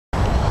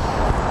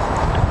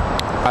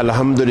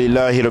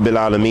Alhamdulillahi Rabbil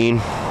Alameen.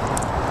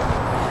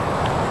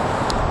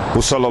 Wa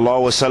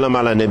sallallahu wa sallam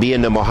ala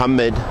nabiyyina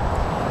Muhammad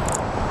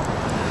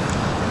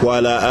wa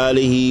ala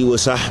alihi wa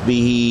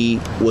sahbihi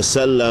wa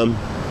sallam.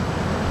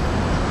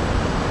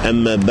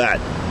 Amma ba'd.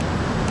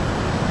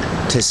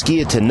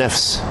 Tazkiyat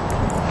an-nafs,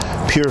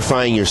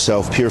 purifying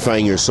yourself,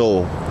 purifying your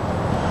soul,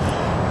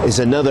 is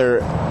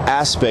another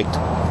aspect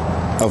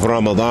of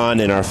Ramadan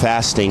and our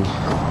fasting.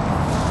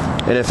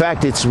 And in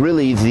fact, it's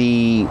really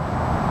the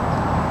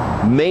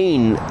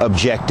main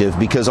objective,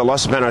 because Allah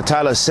subhanahu wa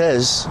ta'ala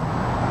says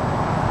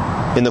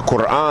in the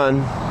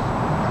Quran,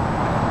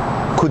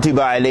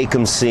 Kutiba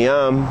alaykum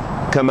siyam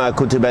kama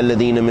kutiba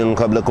alladhina min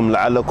qablakum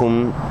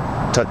la'allakum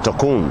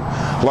tattaqun.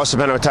 Allah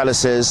subhanahu wa ta'ala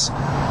says,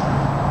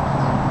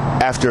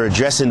 after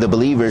addressing the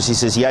believers, He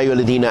says, Ya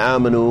ayyuhalladhina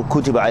amanu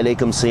kutiba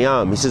alaykum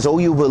siyam. He says, oh,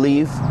 you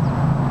believe,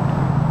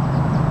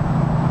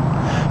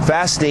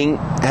 fasting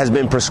has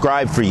been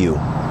prescribed for you,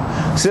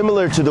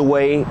 similar to the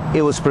way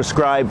it was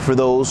prescribed for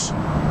those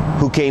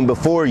who came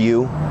before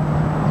you,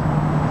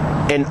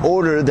 in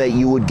order that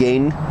you would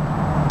gain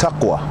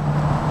taqwa.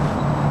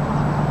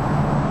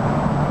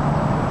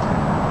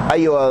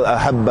 Ayyuha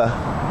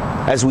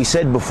al-ahabba, as we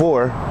said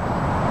before,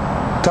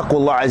 taqwa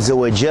Allah Azza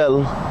wa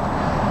Jal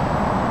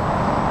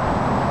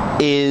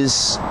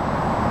is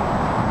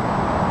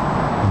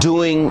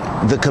doing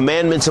the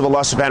commandments of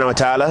Allah subhanahu wa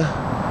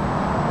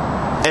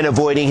ta'ala and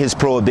avoiding His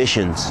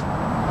prohibitions.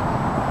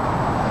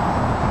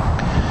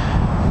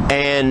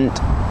 And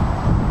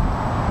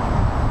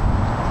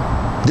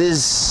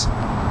this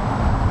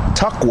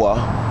taqwa,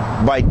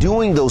 by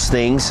doing those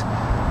things,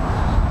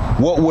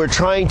 what we're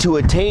trying to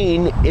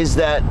attain is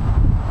that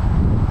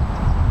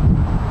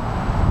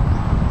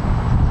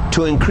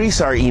to increase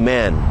our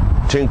iman,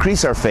 to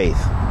increase our faith.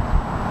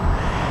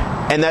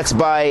 And that's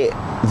by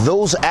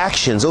those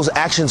actions. Those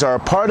actions are a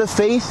part of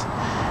faith,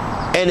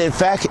 and in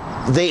fact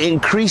they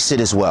increase it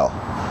as well.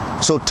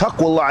 So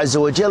taqwa Allah Azza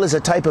wa Jal is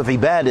a type of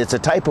ibadah, it's a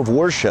type of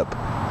worship.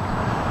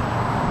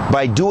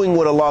 By doing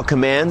what Allah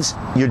commands,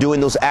 you're doing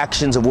those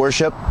actions of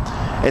worship,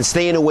 and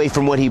staying away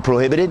from what He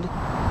prohibited.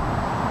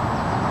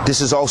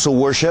 This is also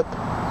worship.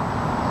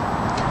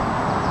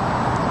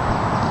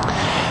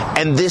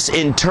 And this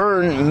in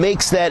turn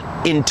makes that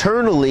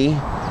internally,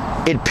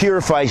 it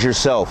purifies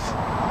yourself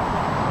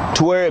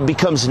to where it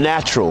becomes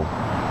natural,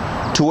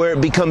 to where it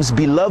becomes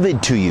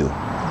beloved to you.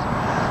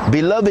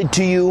 Beloved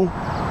to you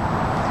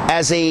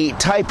as a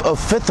type of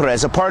fitra,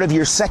 as a part of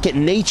your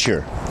second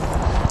nature.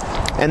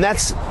 And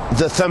that's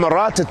the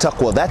thamarat of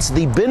taqwa. That's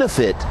the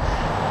benefit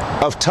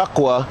of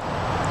taqwa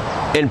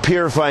in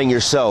purifying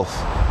yourself.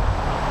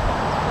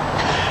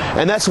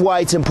 And that's why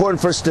it's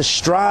important for us to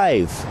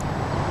strive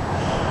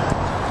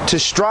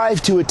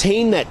to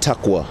attain that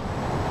taqwa,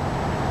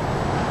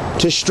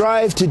 to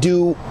strive to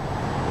do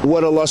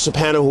what Allah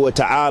subhanahu wa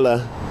ta'ala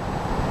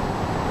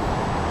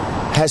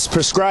has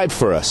prescribed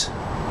for us,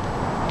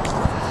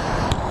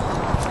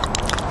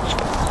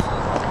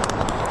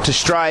 to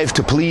strive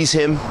to please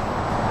Him,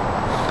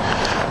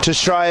 to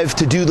strive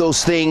to do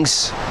those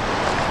things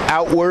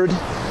outward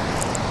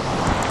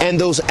and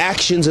those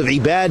actions of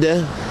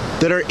ibadah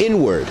that are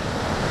inward,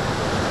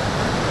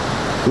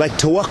 like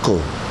tawakkul,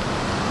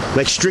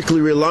 like strictly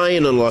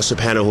relying on Allah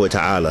subhanahu wa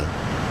ta'ala.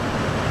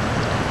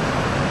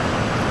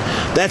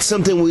 That's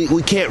something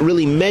we can't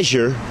really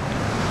measure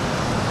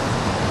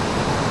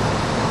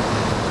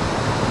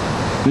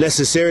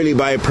necessarily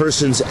by a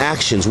person's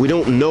actions. We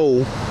don't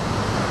know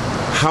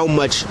how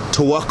much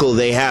tawakkul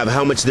they have,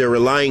 how much they're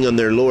relying on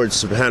their Lord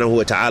subhanahu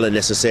wa ta'ala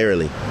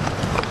necessarily.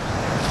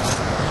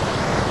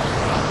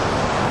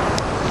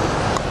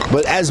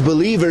 But as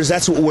believers,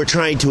 that's what we're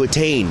trying to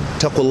attain,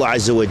 taqwa Allah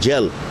Azza wa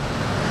Jal,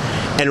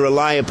 and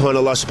rely upon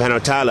Allah subhanahu wa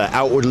ta'ala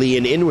outwardly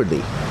and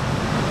inwardly.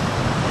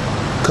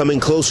 Coming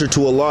closer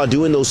to Allah,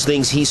 doing those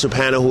things He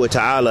subhanahu wa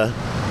ta'ala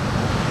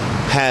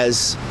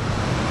has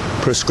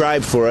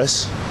prescribed for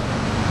us,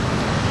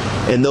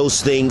 and those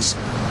things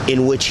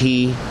in which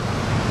He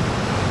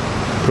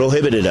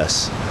prohibited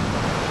us.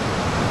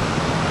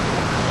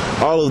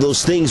 All of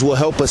those things will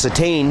help us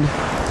attain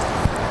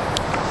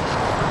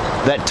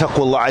that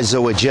taqwa Allah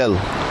Azza wa Jal,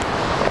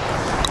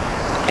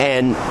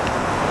 and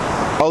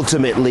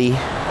ultimately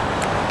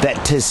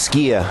that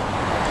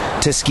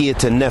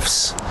tazkiyat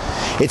an-nafs.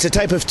 It's a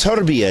type of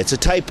tarbiyah, it's a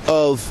type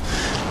of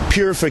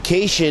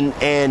purification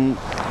and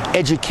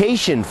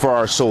education for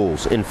our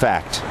souls, in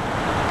fact.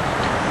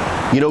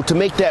 You know, to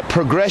make that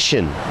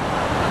progression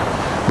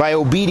by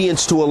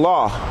obedience to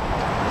Allah.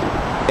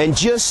 And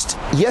just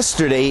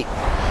yesterday,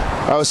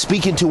 I was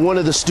speaking to one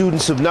of the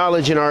students of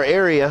knowledge in our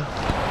area,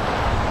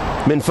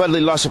 min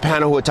fadlillah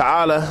subhanahu wa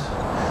ta'ala,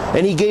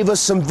 and he gave us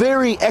some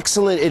very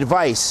excellent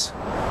advice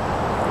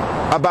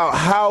about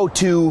how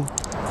to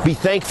be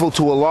thankful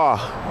to Allah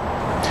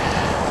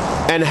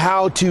and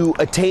how to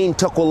attain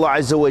taqwa Allah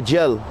Azza wa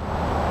Jal.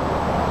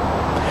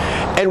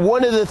 And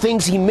one of the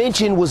things he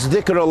mentioned was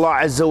dhikr Allah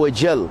Azza wa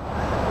Jal,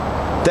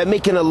 that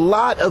making a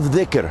lot of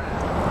dhikr,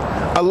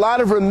 a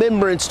lot of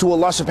remembrance to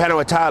Allah subhanahu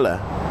wa ta'ala,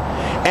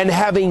 and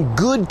having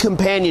good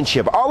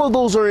companionship. All of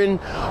those are in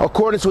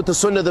accordance with the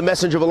sunnah of the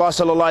Messenger of Allah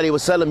sallallahu alaihi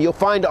wasallam. You'll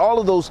find all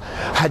of those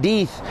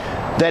hadith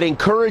that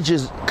encourage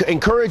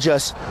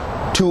us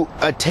to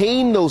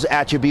attain those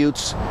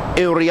attributes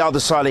in Riyadh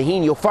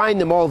al-Salihin. You'll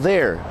find them all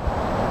there.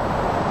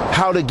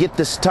 How to get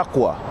this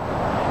taqwa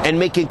and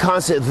making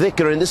constant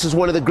dhikr, and this is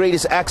one of the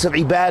greatest acts of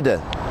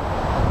ibadah.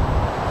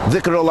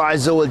 Dhikr Allah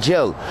Azza wa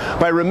Jal.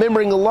 By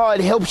remembering Allah,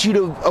 it helps you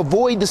to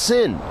avoid the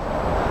sin.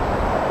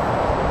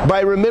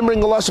 By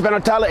remembering Allah subhanahu wa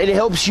ta'ala, it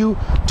helps you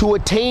to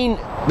attain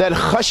that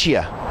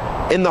khashya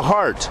in the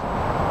heart,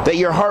 that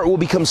your heart will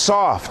become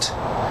soft.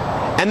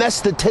 And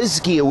that's the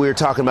tazkiyah we were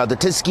talking about, the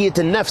tazkiyah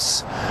to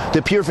nafs,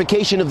 the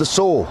purification of the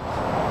soul.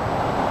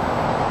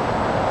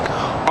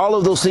 All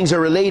of those things are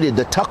related,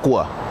 the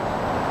taqwa,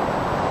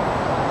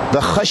 the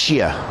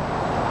khashya,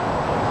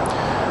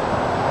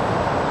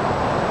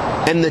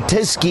 and the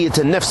tazkiyah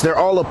to nafs. They're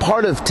all a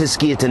part of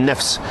tazkiyah to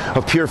nafs,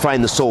 of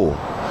purifying the soul.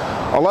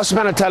 Allah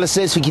subhanahu wa ta'ala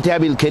says fi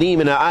Kitab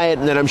al-Kareem, in an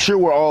ayat that I'm sure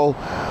we're all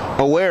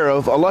aware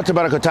of, Allah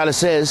tabarak wa ta'ala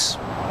says,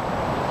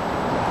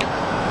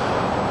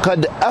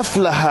 قَدْ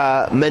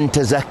أَفْلَحَ مَنْ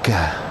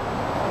تَزَكَّى.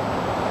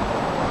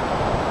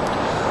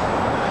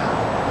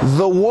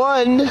 The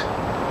one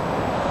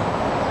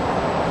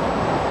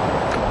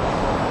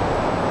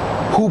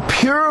who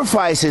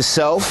purifies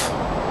himself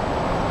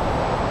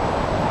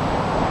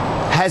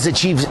has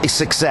achieved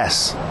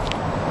success.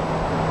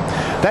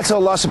 That's how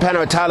Allah subhanahu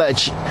wa ta'ala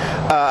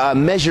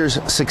measures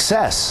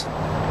success,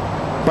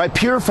 by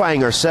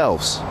purifying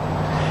ourselves.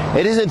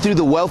 It isn't through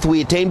the wealth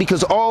we attain,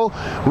 because all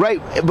right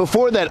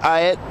before that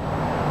ayat,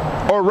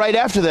 or right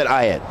after that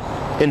ayat,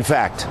 in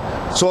fact.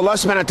 So Allah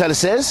subhanahu wa ta'ala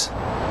says,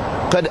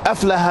 قَدْ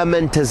أَفْلَحَ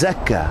مَنْ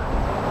تَزَكَّى.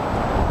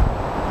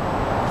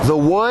 The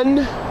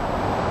one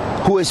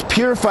who has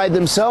purified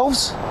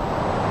themselves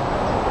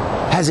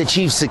has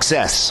achieved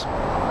success.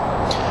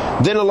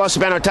 Then Allah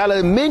subhanahu wa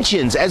ta'ala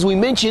mentions, as we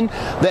mentioned,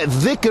 that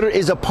dhikr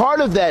is a part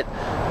of that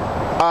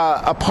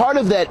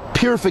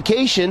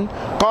purification.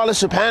 قَالَ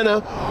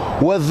سُبْحَانَهُ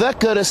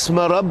وَذَكَرَ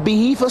اسْمَ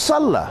رَبِّهِ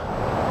فَصَلَّى.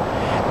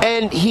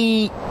 And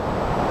he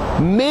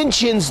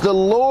mentions the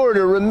Lord,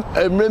 or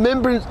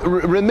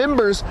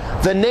remembers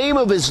the name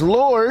of his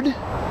Lord,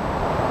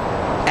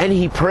 and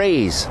he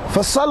prays.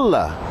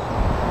 فَصَلَّى.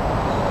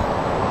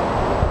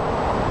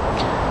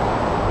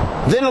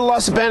 Then Allah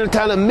subhanahu wa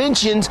ta'ala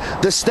mentions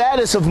the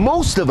status of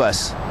most of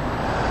us.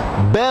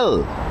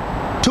 Bel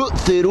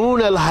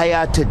tu'thiruna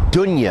al-hayat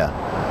ad-dunya.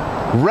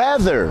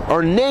 Rather,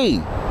 or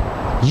nay,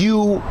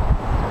 you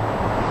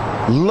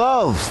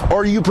love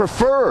or you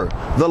prefer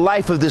the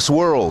life of this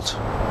world.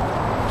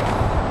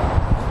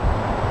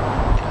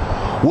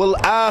 Wal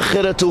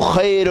akhiratu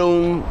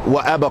khayrun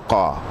wa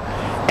abqa.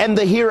 And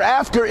the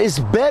hereafter is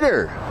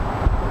better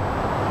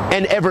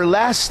and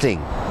everlasting.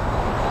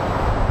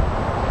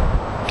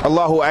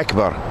 Allahu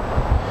Akbar.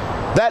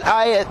 That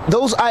ayat,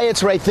 those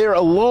ayats right there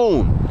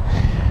alone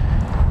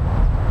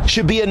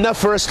should be enough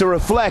for us to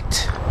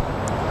reflect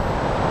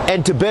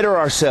and to better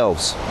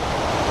ourselves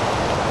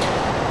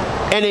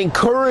and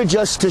encourage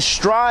us to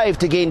strive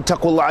to gain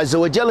taqwa Azza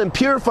wa Jal and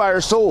purify our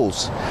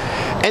souls.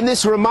 And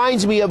this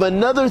reminds me of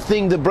another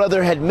thing the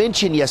brother had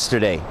mentioned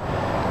yesterday,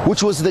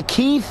 which was the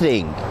key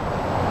thing.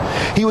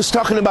 He was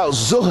talking about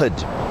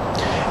zuhud,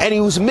 and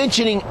he was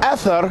mentioning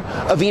athar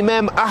of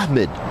Imam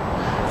Ahmed,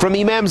 from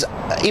Imam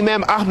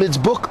Ahmed's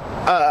book,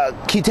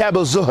 Kitab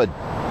al-Zuhud.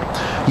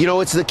 You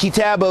know, it's the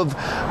Kitab of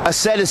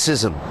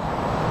asceticism.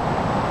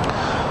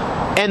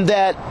 And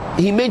that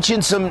he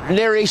mentioned some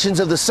narrations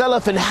of the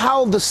Salaf, and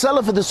how the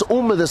Salaf of this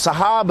ummah, the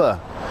Sahabah,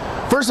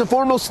 first and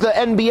foremost the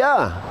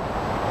Anbiya,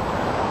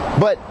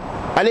 but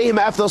alayhim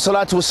afdal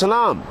salatu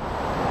wassalam,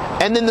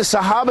 and then the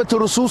Sahaba to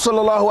Rasul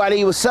sallallahu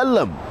alayhi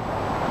wasallam,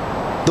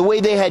 the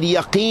way they had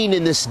yaqeen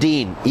in this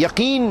deen,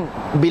 yaqeen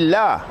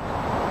billah.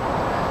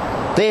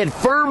 They had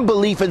firm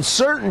belief and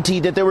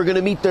certainty that they were going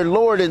to meet their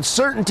Lord, and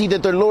certainty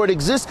that their Lord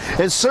exists,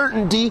 and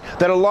certainty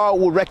that Allah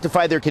will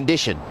rectify their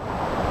condition.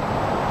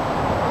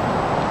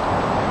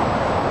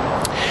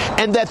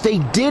 And that they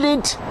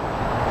didn't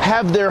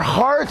have their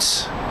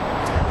hearts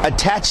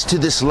attached to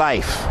this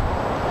life.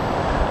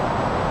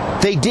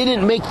 They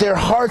didn't make their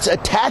hearts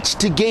attached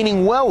to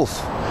gaining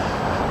wealth.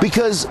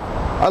 Because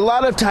a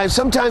lot of times,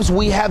 sometimes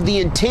we have the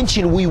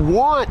intention, we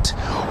want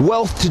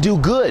wealth to do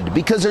good,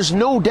 because there's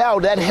no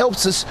doubt that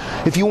helps us.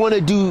 If you want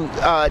to do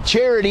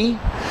charity,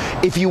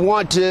 if you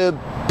want to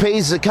pay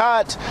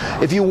zakat,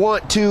 if you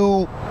want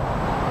to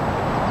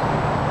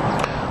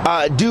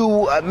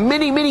do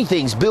many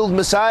things, build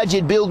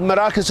masajid, build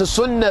marakas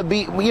al-sunnah,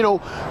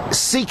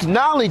 seek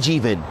knowledge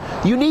even.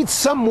 You need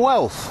some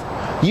wealth.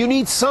 You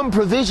need some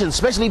provision,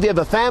 especially if you have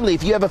a family.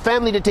 If you have a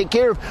family to take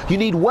care of, you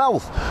need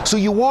wealth. So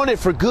you want it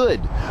for good,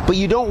 but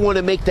you don't want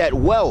to make that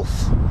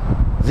wealth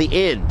the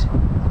end.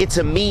 It's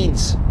a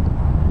means.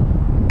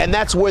 And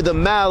that's where the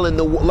mal and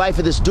the life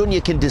of this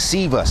dunya can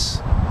deceive us.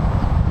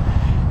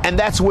 And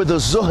that's where the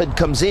zuhud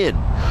comes in.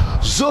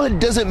 Zuhud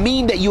doesn't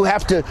mean that you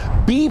have to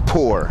be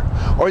poor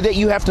or that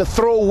you have to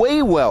throw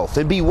away wealth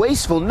and be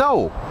wasteful.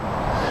 No.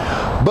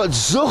 But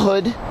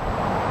zuhud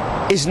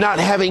is not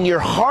having your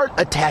heart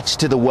attached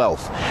to the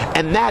wealth.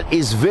 And that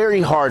is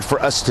very hard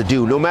for us to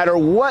do, no matter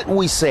what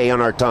we say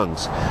on our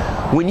tongues.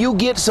 When you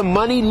get some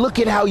money, look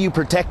at how you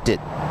protect it.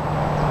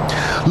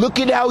 Look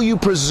at how you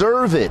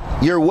preserve it,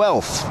 your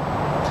wealth.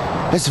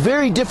 It's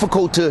very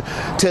difficult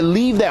to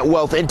leave that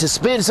wealth and to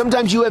spend.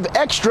 Sometimes you have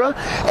extra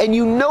and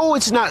you know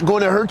it's not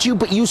going to hurt you,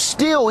 but you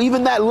still,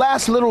 even that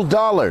last little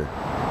dollar,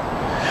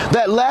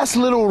 that last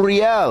little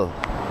rial,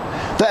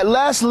 that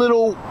last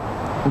little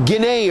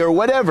guinea or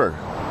whatever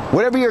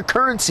your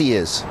currency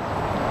is,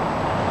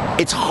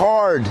 it's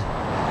hard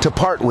to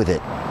part with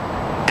it.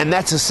 And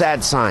that's a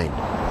sad sign.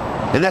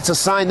 And that's a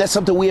sign, that's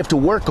something we have to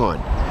work on.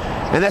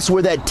 And that's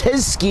where that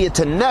tazkiyah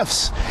to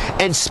nafs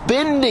and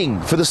spending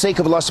for the sake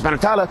of Allah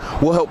subhanahu wa ta'ala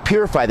will help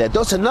purify that.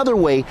 That's another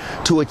way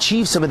to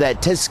achieve some of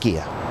that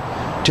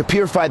tazkiyah, to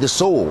purify the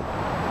soul.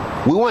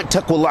 We want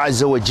taqwa Allah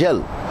azza wa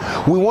jal.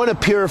 We want to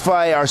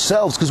purify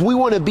ourselves because we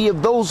want to be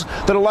of those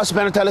that Allah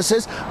subhanahu wa ta'ala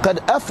says,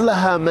 قَدْ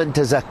أَفْلَهَا مَنْ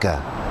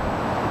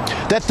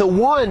تَزَكَّى. That the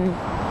one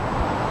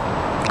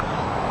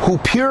who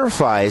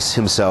purifies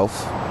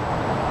himself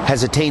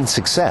has attained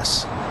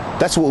success.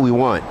 That's what we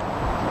want.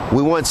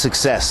 We want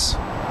success.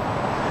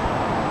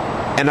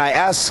 And I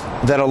ask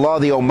that Allah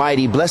the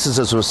Almighty blesses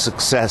us with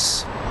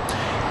success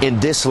in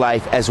this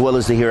life as well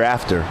as the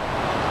hereafter.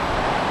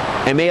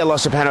 And may Allah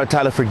subhanahu wa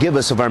ta'ala forgive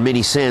us of our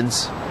many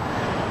sins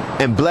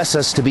and bless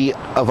us to be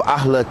of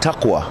Ahl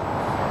Taqwa,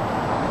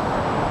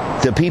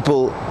 the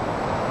people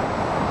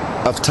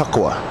of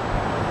Taqwa,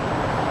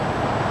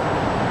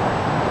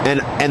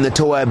 and the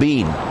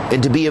tabieen,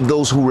 and to be of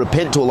those who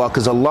repent to Allah,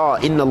 because Allah,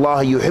 inna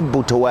Allah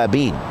yuhibbu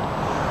tabieen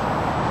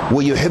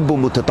wa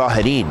yuhibbu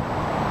mutatahireen.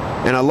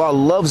 And Allah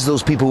loves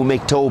those people who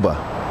make tawbah.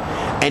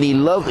 And He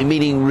loves,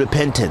 meaning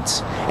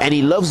repentance. And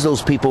He loves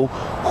those people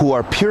who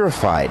are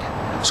purified.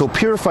 So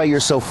purify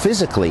yourself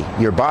physically,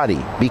 your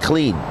body, be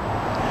clean.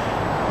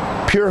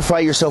 Purify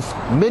yourself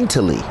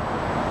mentally.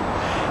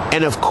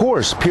 And of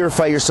course,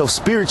 purify yourself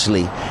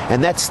spiritually.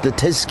 And that's the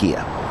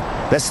tazkiyah.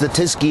 That's the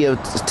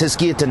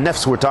tazkiyah to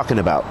nafs we're talking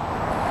about.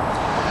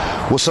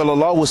 Wa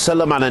sallallahu wa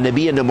sallam ala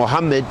nabiyyina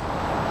Muhammad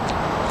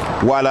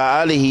wa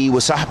ala alihi wa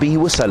sahbihi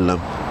wa sallam.